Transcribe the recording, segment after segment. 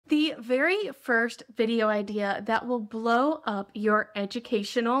The very first video idea that will blow up your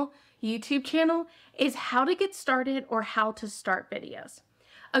educational YouTube channel is how to get started or how to start videos.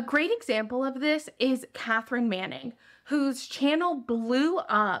 A great example of this is Catherine Manning, whose channel blew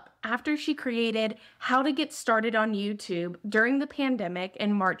up after she created how to get started on YouTube during the pandemic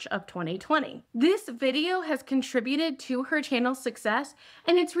in March of 2020. This video has contributed to her channel's success,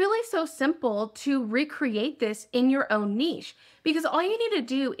 and it's really so simple to recreate this in your own niche, because all you need to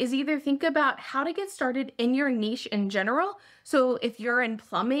do is either think about how to get started in your niche in general. So if you're in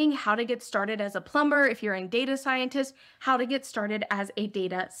plumbing, how to get started as a plumber. If you're in data scientist, how to get started as a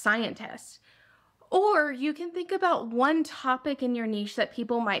data scientist. Or you can think about one topic in your niche that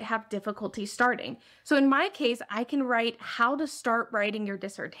people might have difficulty starting. So in my case, I can write how to start writing your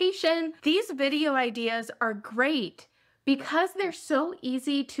dissertation. These video ideas are great because they're so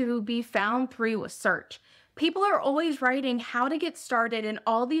easy to be found through a search. People are always writing how to get started in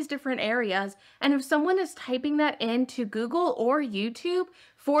all these different areas, and if someone is typing that into Google or YouTube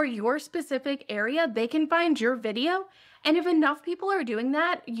for your specific area, they can find your video. And if enough people are doing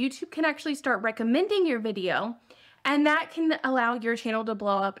that, YouTube can actually start recommending your video, and that can allow your channel to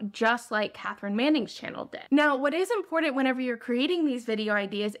blow up just like Catherine Manning's channel did. Now, what is important whenever you're creating these video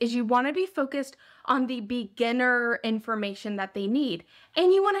ideas is you want to be focused on the beginner information that they need,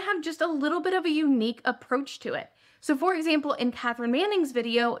 and you want to have just a little bit of a unique approach to it. So for example, in Catherine Manning's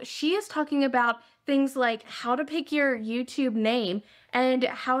video, she is talking about things like how to pick your YouTube name and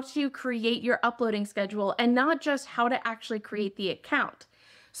how to create your uploading schedule, and not just how to actually create the account.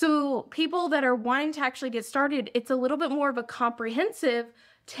 So people that are wanting to actually get started, it's a little bit more of a comprehensive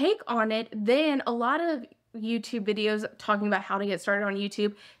take on it than a lot of YouTube videos talking about how to get started on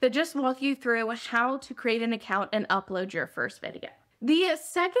YouTube that just walk you through how to create an account and upload your first video. The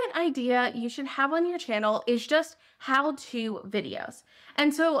second idea you should have on your channel is just how-to videos.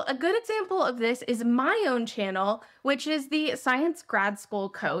 And so a good example of this is my own channel, which is the Science Grad School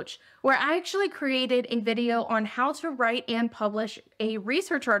Coach, where I actually created a video on how to write and publish a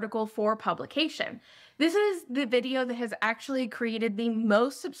research article for publication. This is the video that has actually created the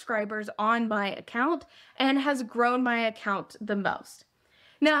most subscribers on my account and has grown my account the most.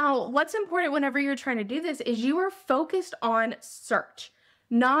 Now, what's important whenever you're trying to do this is you are focused on search,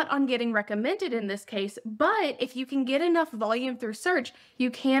 not on getting recommended in this case, but if you can get enough volume through search,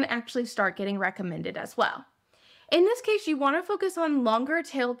 you can actually start getting recommended as well. In this case, you want to focus on longer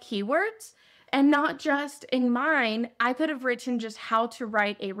tail keywords, and not just in mine. I could have written just how to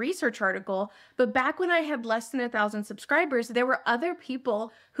write a research article, but back when I had less than 1,000 subscribers, there were other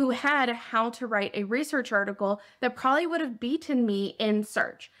people who had how to write a research article that probably would have beaten me in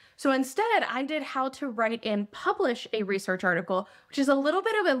search. So instead, I did how to write and publish a research article, which is a little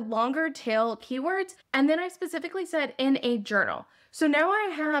bit of a longer tail keywords. And then I specifically said in a journal. So now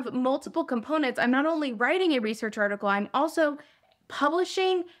I have multiple components. I'm not only writing a research article, I'm also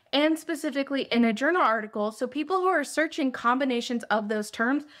publishing and specifically in a journal article. So people who are searching combinations of those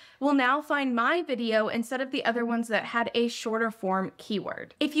terms will now find my video instead of the other ones that had a shorter form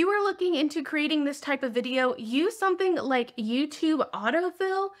keyword. If you are looking into creating this type of video, use something like YouTube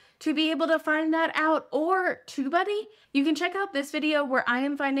autofill to be able to find that out, or TubeBuddy. You can check out this video where I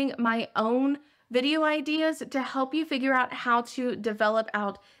am finding my own video ideas to help you figure out how to develop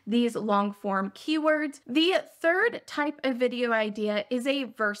out these long form keywords. The third type of video idea is a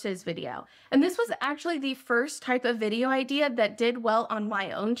versus video. And this was actually the first type of video idea that did well on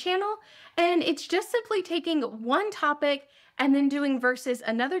my own channel. And it's just simply taking one topic and then doing versus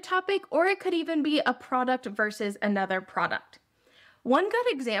another topic, or it could even be a product versus another product. One good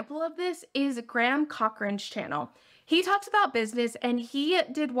example of this is Graham Cochran's channel. He talks about business, and he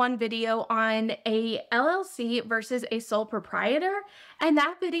did one video on a LLC versus a sole proprietor, and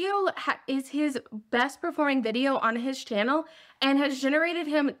that video is his best performing video on his channel and has generated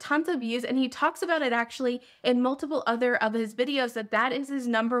him tons of views, and he talks about it actually in multiple other of his videos that is his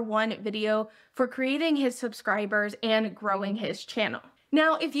 #1 video for creating his subscribers and growing his channel.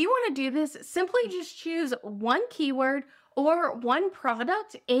 Now, if you want to do this, simply just choose one keyword or one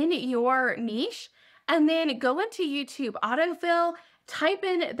product in your niche, and then go into YouTube autofill, type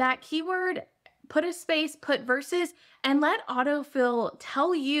in that keyword, put a space, put versus, and let autofill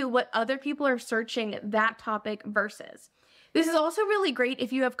tell you what other people are searching that topic versus. This is also really great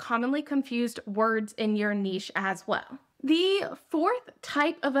if you have commonly confused words in your niche as well. The fourth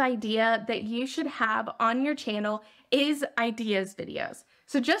type of idea that you should have on your channel is ideas videos.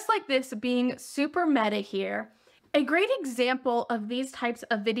 So just like this being super meta here, A great example of these types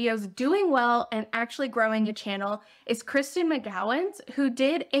of videos doing well and actually growing a channel is Kristen McGowan's, who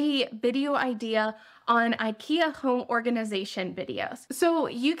did a video idea on IKEA home organization videos. So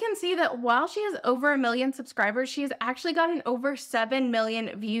you can see that while she has over 1 million subscribers, she has actually gotten over 7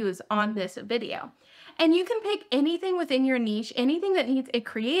 million views on this video. And you can pick anything within your niche, anything that needs a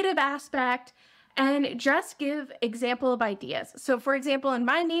creative aspect, and just give example of ideas. So for example, in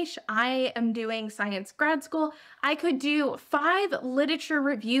my niche, I am doing science grad school. I could do 5 literature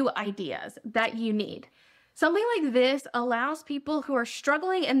review ideas that you need. Something like this allows people who are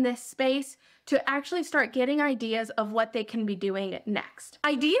struggling in this space to actually start getting ideas of what they can be doing next.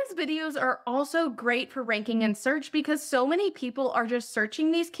 Ideas videos are also great for ranking in search because so many people are just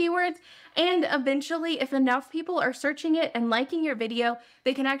searching these keywords, and eventually if enough people are searching it and liking your video,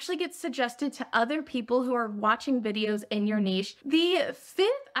 they can actually get suggested to other people who are watching videos in your niche. The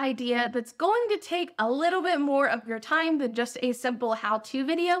 5th idea that's going to take a little bit more of your time than just a simple how-to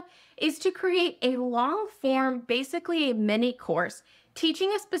video is to create a long form, basically a mini course,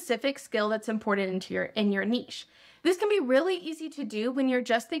 teaching a specific skill that's important in your niche. This can be really easy to do when you're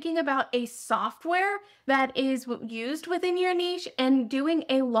just thinking about a software that is used within your niche and doing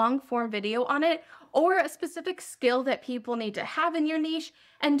a long form video on it, or a specific skill that people need to have in your niche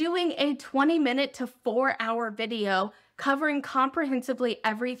and doing a 20-minute to 4-hour video covering comprehensively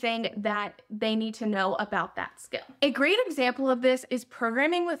everything that they need to know about that skill. A great example of this is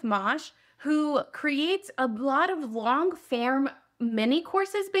Programming with Mosh, who creates a lot of long form mini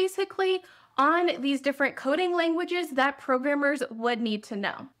courses basically on these different coding languages that programmers would need to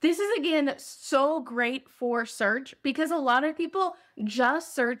know. This is again so great for search because a lot of people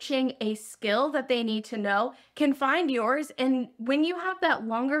just searching a skill that they need to know can find yours. And when you have that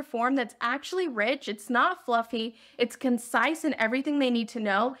longer form that's actually rich, it's not fluffy, it's concise in everything they need to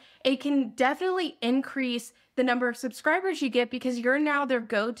know, it can definitely increase the number of subscribers you get because you're now their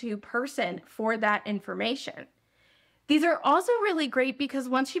go-to person for that information. These are also really great because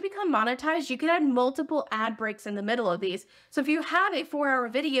once you become monetized, you can add multiple ad breaks in the middle of these. So if you have a 4-hour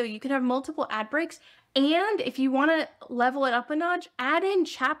video, you can have multiple ad breaks. And if you want to level it up a notch, add in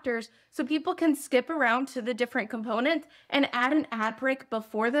chapters so people can skip around to the different components and add an ad break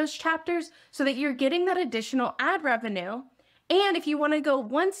before those chapters so that you're getting that additional ad revenue. And if you want to go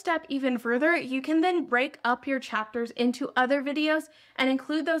one step even further, you can then break up your chapters into other videos and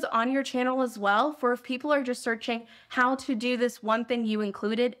include those on your channel as well, for if people are just searching how to do this one thing you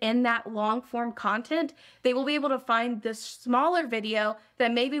included in that long form content, they will be able to find this smaller video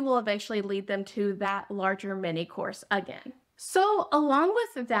that maybe will eventually lead them to that larger mini course again. So along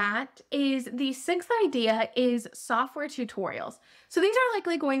with that is the 6th idea is software tutorials. So these are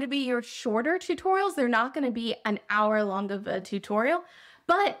likely going to be your shorter tutorials. They're not going to be an hour long of a tutorial,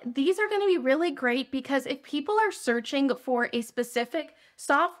 but these are going to be really great because if people are searching for a specific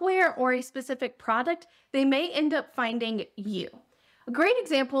software or a specific product, they may end up finding you. A great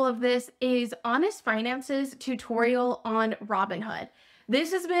example of this is Honest Finance's tutorial on Robinhood.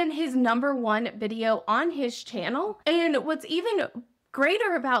 This has been his #1 video on his channel. And what's even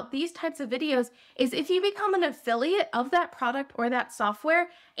greater about these types of videos is if you become an affiliate of that product or that software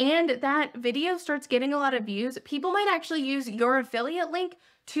and that video starts getting a lot of views, people might actually use your affiliate link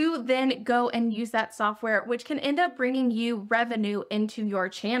to then go and use that software, which can end up bringing you revenue into your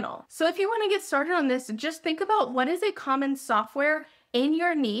channel. So if you want to get started on this, just think about what is a common software in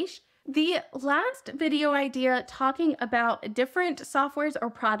your niche. The last video idea talking about different softwares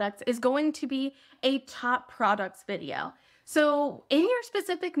or products is going to be a top products video. So in your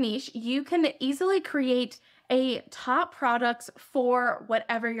specific niche, you can easily create a top products for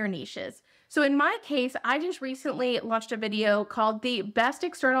whatever your niche is. So in my case, I just recently launched a video called the best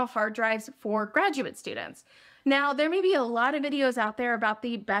external hard drives for graduate students. Now, there may be a lot of videos out there about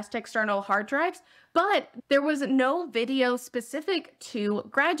the best external hard drives, but there was no video specific to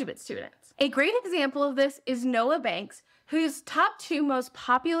graduate students. A great example of this is Noah Banks, whose top 2 most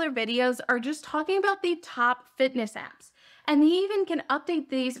popular videos are just talking about the top fitness apps. And he even can update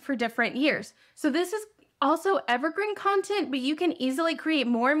these for different years. So this is also evergreen content, but you can easily create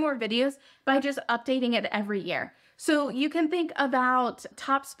more and more videos by just updating it every year. So you can think about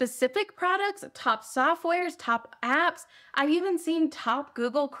top specific products, top softwares, top apps. I've even seen top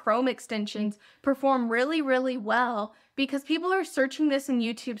Google Chrome extensions perform really, really well because people are searching this in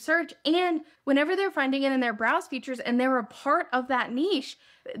YouTube search, and whenever they're finding it in their browse features and they're a part of that niche,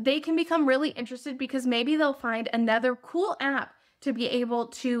 they can become really interested because maybe they'll find another cool app to be able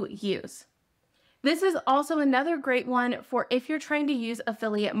to use. This is also another great one for if you're trying to use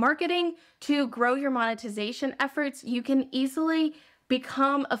affiliate marketing to grow your monetization efforts. You can easily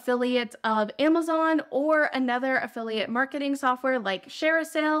become affiliates of Amazon or another affiliate marketing software like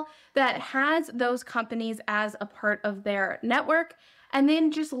ShareASale that has those companies as a part of their network, and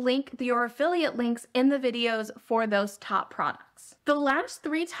then just link your affiliate links in the videos for those top products. The last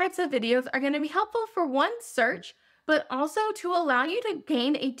 3 types of videos are going to be helpful for one, search, but also to allow you to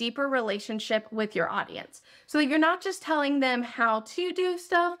gain a deeper relationship with your audience. So that you're not just telling them how to do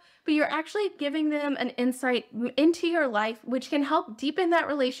stuff, but you're actually giving them an insight into your life, which can help deepen that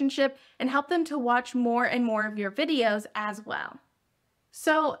relationship and help them to watch more and more of your videos as well.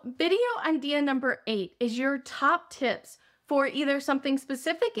 So video idea number 8 is your top tips for either something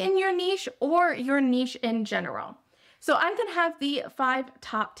specific in your niche or your niche in general. So I'm going to have the 5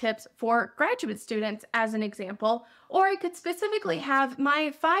 top tips for graduate students as an example, or I could specifically have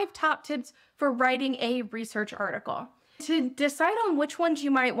my 5 top tips for writing a research article. To decide on which ones you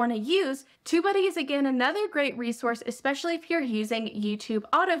might want to use, TubeBuddy is again another great resource, especially if you're using YouTube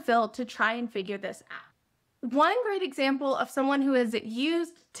autofill to try and figure this out. One great example of someone who has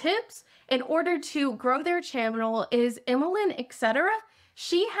used tips in order to grow their channel is Emmeline, etc.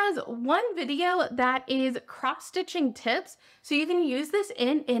 She has one video that is cross-stitching tips, so you can use this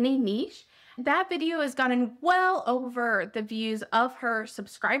in any niche. That video has gotten well over the views of her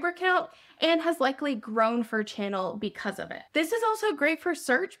subscriber count and has likely grown her channel because of it. This is also great for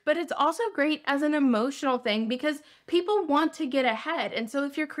search, but it's also great as an emotional thing because people want to get ahead. And so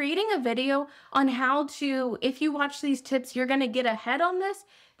if you're creating a video on how to, if you watch these tips, you're going to get ahead on this,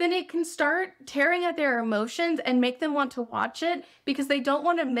 then it can start tearing at their emotions and make them want to watch it because they don't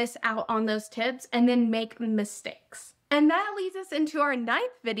want to miss out on those tips and then make mistakes. And that leads us into our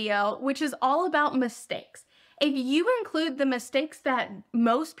 9th video, which is all about mistakes. If you include the mistakes that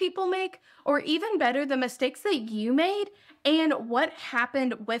most people make, or even better, the mistakes that you made and what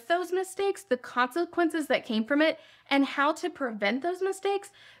happened with those mistakes, the consequences that came from it, and how to prevent those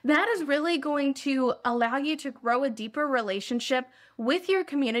mistakes, that is really going to allow you to grow a deeper relationship with your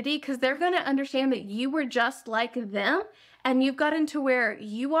community because they're going to understand that you were just like them and you've gotten to where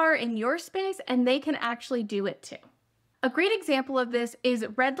you are in your space and they can actually do it too. A great example of this is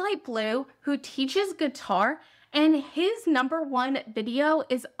Red Light Blue, who teaches guitar, and his #1 video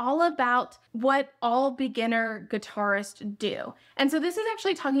is all about what all beginner guitarists do. And so this is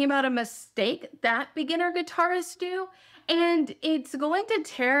actually talking about a mistake that beginner guitarists do, and it's going to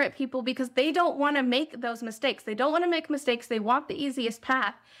tear at people because they don't want to make those mistakes. They don't want to make mistakes. They want the easiest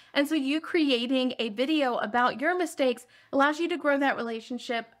path. And so you creating a video about your mistakes allows you to grow that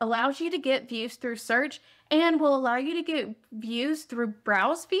relationship, allows you to get views through search, and will allow you to get views through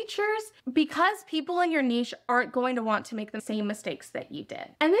browse features because people in your niche aren't going to want to make the same mistakes that you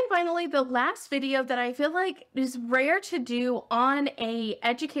did. And then finally, the last video that I feel like is rare to do on a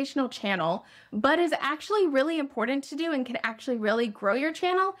educational channel, but is actually really important to do and can actually really grow your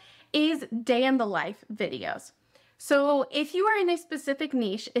channel is day in the life videos. So if you are in a specific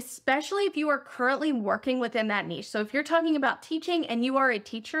niche, especially if you are currently working within that niche, so if you're talking about teaching and you are a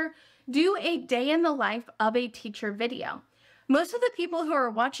teacher, do a day in the life of a teacher video. Most of the people who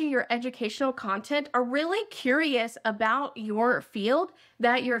are watching your educational content are really curious about your field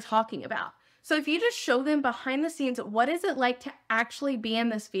that you're talking about. So if you just show them behind the scenes, what is it like to actually be in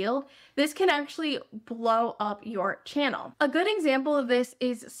this field, this can actually blow up your channel. A good example of this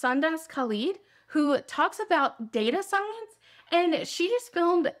is Sundas Khalid, who talks about data science, and she just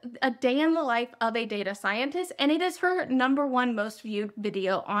filmed a day in the life of a data scientist, and it is her #1 most viewed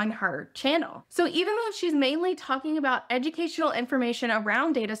video on her channel. So even though she's mainly talking about educational information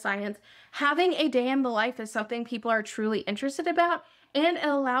around data science, having a day in the life is something people are truly interested about, and it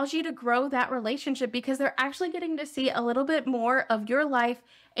allows you to grow that relationship because they're actually getting to see a little bit more of your life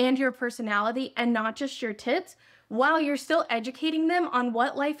and your personality and not just your tips, while you're still educating them on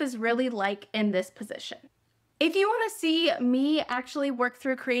what life is really like in this position. If you want to see me actually work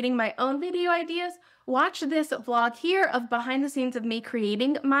through creating my own video ideas, watch this vlog here of behind the scenes of me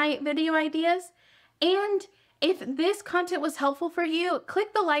creating my video ideas. And if this content was helpful for you,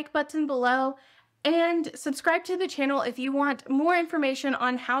 click the like button below and subscribe to the channel if you want more information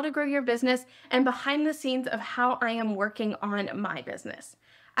on how to grow your business and behind the scenes of how I am working on my business.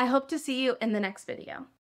 I hope to see you in the next video.